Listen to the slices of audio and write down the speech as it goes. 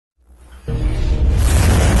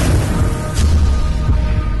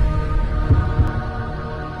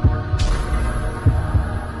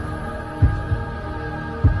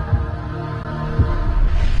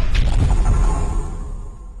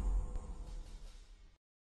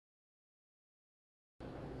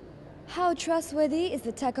How trustworthy is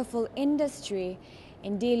the Takaful industry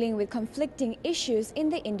in dealing with conflicting issues in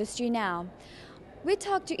the industry now? We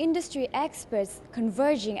talked to industry experts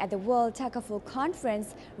converging at the World Takaful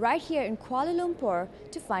Conference right here in Kuala Lumpur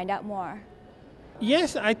to find out more.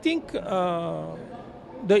 Yes, I think the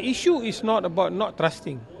issue is not about not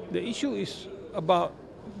trusting. The issue is about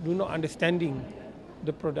not understanding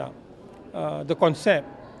the product, the concept.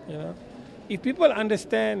 If people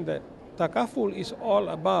understand that Takaful is all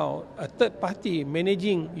about a third party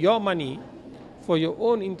managing your money for your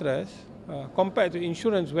own interest, compared to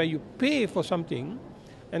insurance where you pay for something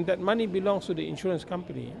and that money belongs to the insurance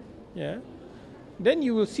company, then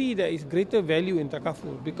you will see there is greater value in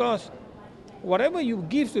Takaful, because whatever you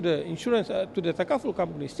give to the insurance, to the Takaful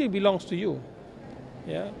company still belongs to you.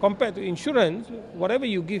 Compared to insurance, whatever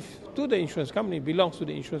you give to the insurance company belongs to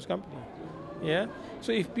the insurance company.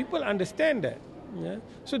 So if people understand that,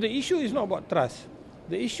 so the issue is not about trust.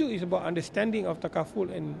 The issue is about understanding of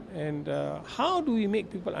Takaful and how do we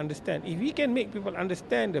make people understand. If we can make people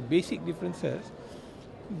understand the basic differences,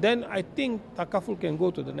 then I think Takaful can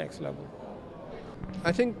go to the next level.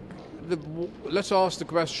 I think let's ask the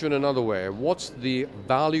question another way. What's the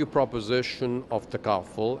value proposition of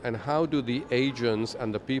Takaful, and how do the agents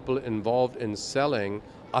and the people involved in selling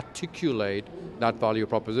articulate that value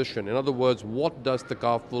proposition? In other words, what does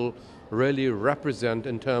Takaful really represent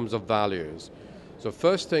in terms of values? So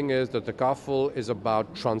first thing is that Takaful is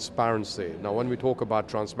about transparency. Now when we talk about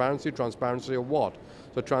transparency of what?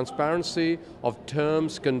 So transparency of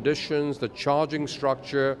terms, conditions, the charging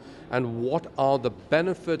structure, and what are the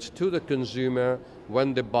benefits to the consumer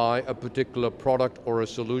when they buy a particular product or a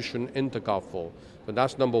solution in Takaful. So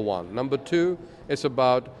that's number one. Number two, it's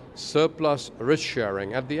about surplus risk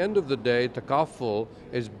sharing. At the end of the day, Takaful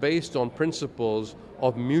is based on principles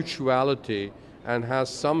of mutuality and has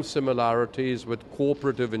some similarities with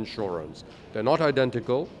cooperative insurance. They're not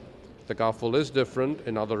identical. Takaful is different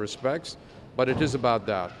in other respects, but it is about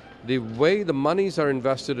that. The way the monies are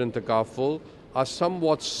invested in Takaful are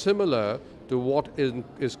somewhat similar to what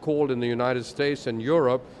is called in the United States and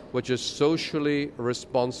Europe, which is socially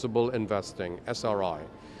responsible investing, SRI.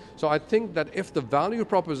 So I think that if the value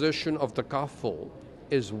proposition of Takaful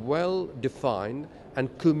is well defined and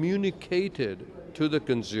communicated to the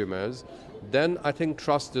consumers, then I think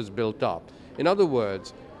trust is built up. In other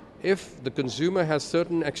words, if the consumer has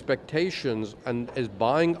certain expectations and is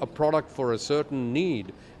buying a product for a certain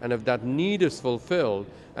need, and if that need is fulfilled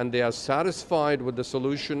and they are satisfied with the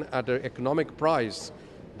solution at an economic price,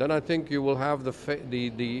 then I think you will have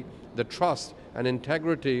the trust and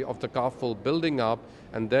integrity of Takaful building up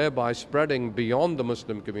and thereby spreading beyond the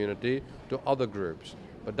Muslim community to other groups.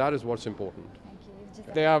 But that is what's important.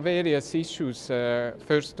 There are various issues,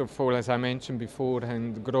 first of all, as I mentioned before,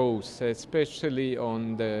 and growth, especially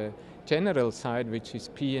on the general side, which is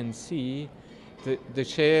P&C. The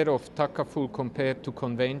share of Takaful compared to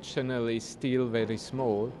conventional is still very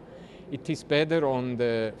small. It is better on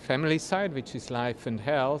the family side, which is life and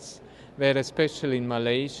health, where especially in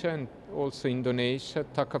Malaysia and also Indonesia,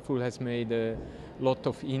 Takaful has made a lot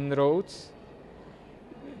of inroads.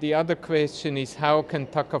 The other question is, how can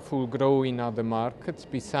Takaful grow in other markets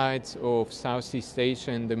besides of Southeast Asia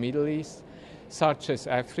and the Middle East, such as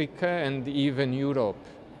Africa and even Europe?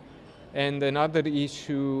 And another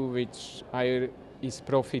issue which is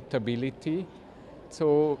profitability.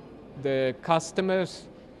 So the customers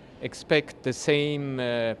expect the same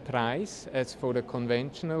price as for the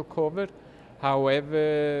conventional cover.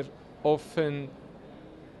 However, often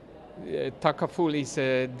Takaful is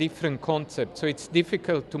a different concept, so it's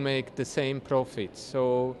difficult to make the same profits.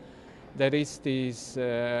 So there is this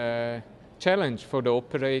challenge for the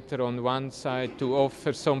operator on one side to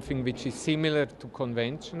offer something which is similar to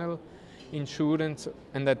conventional insurance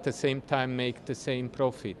and at the same time make the same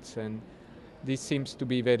profits, and this seems to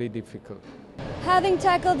be very difficult. Having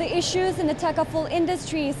tackled the issues in the Takaful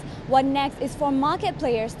industries, what next is for market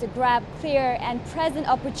players to grab clear and present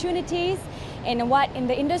opportunities in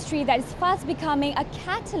the industry that is fast becoming a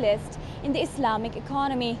catalyst in the Islamic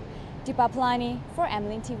economy. Deepa Plani for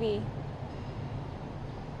Emlyn TV.